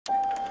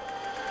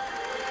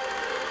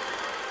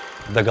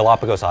The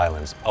Galápagos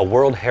Islands, a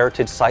World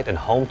Heritage Site and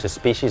home to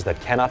species that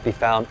cannot be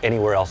found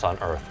anywhere else on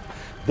Earth.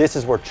 This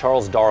is where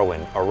Charles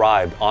Darwin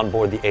arrived on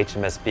board the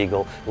HMS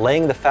Beagle,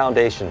 laying the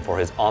foundation for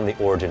his On the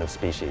Origin of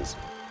Species.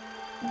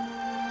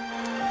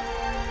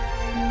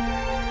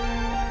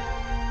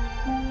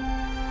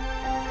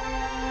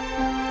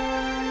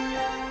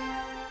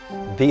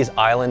 These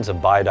islands of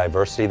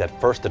biodiversity that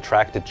first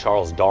attracted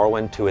Charles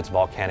Darwin to its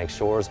volcanic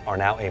shores are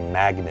now a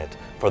magnet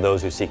for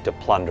those who seek to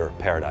plunder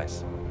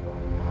paradise.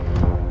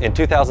 In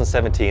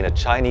 2017, a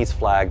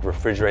Chinese-flagged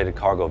refrigerated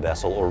cargo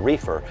vessel, or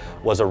reefer,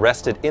 was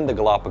arrested in the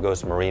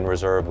Galápagos Marine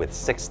Reserve with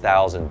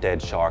 6,000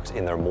 dead sharks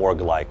in their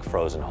morgue-like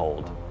frozen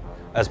hold.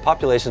 As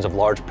populations of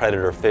large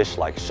predator fish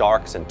like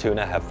sharks and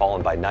tuna have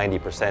fallen by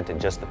 90% in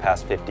just the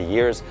past 50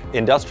 years,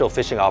 industrial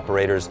fishing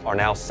operators are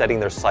now setting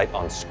their sight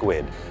on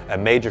squid, a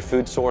major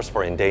food source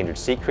for endangered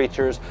sea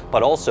creatures,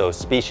 but also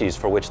species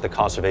for which the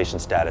conservation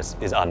status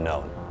is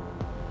unknown.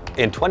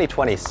 In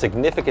 2020,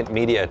 significant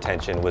media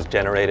attention was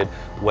generated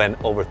when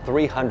over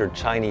 300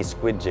 Chinese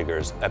squid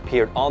jiggers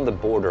appeared on the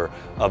border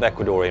of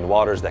Ecuadorian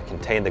waters that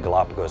contain the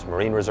Galápagos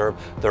Marine Reserve.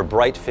 Their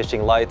bright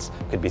fishing lights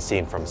could be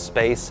seen from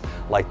space,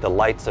 like the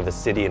lights of a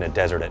city in a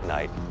desert at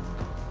night.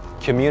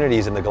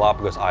 Communities in the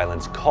Galápagos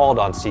Islands called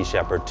on Sea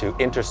Shepherd to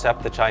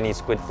intercept the Chinese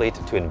squid fleet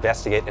to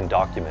investigate and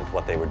document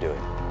what they were doing.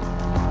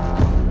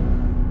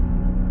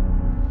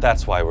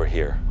 That's why we're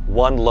here.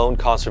 One lone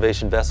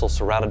conservation vessel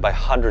surrounded by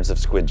hundreds of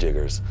squid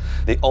jiggers.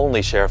 The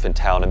only sheriff in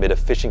town amid a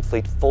fishing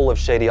fleet full of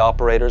shady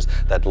operators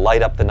that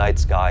light up the night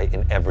sky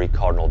in every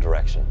cardinal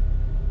direction.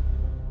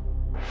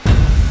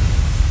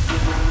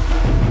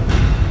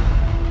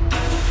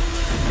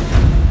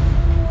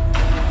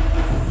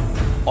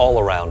 All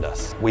around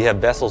us, we have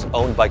vessels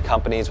owned by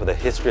companies with a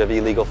history of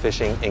illegal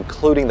fishing,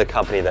 including the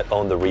company that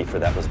owned the reefer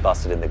that was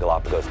busted in the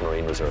Galápagos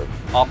Marine Reserve.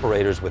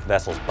 Operators with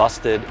vessels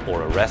busted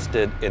or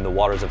arrested in the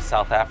waters of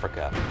South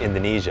Africa,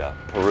 Indonesia,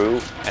 Peru,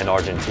 and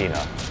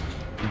Argentina.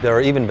 There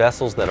are even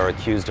vessels that are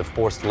accused of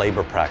forced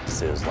labor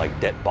practices like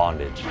debt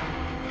bondage.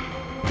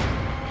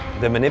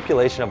 The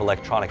manipulation of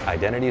electronic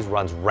identities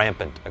runs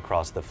rampant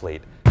across the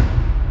fleet,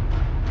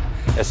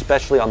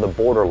 especially on the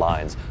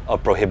borderlines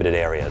of prohibited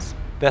areas.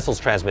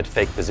 Vessels transmit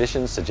fake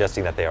positions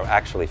suggesting that they are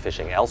actually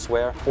fishing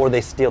elsewhere, or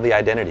they steal the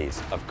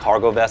identities of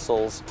cargo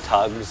vessels,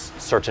 tugs,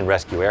 search and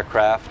rescue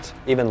aircraft,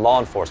 even law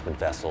enforcement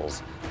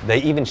vessels.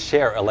 They even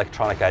share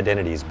electronic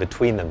identities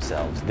between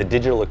themselves, the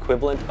digital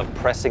equivalent of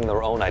pressing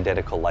their own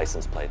identical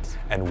license plates.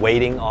 And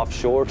waiting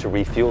offshore to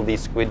refuel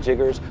these squid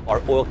jiggers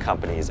are oil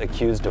companies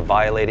accused of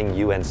violating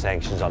UN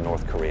sanctions on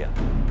North Korea.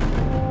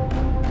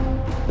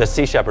 The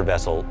Sea Shepherd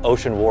vessel,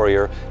 Ocean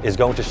Warrior, is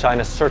going to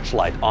shine a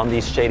searchlight on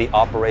these shady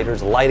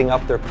operators, lighting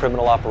up their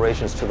criminal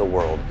operations to the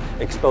world,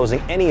 exposing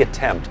any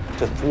attempt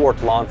to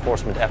thwart law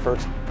enforcement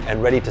efforts,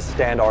 and ready to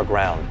stand our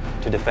ground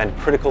to defend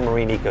critical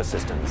marine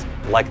ecosystems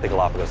like the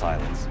Galápagos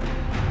Islands.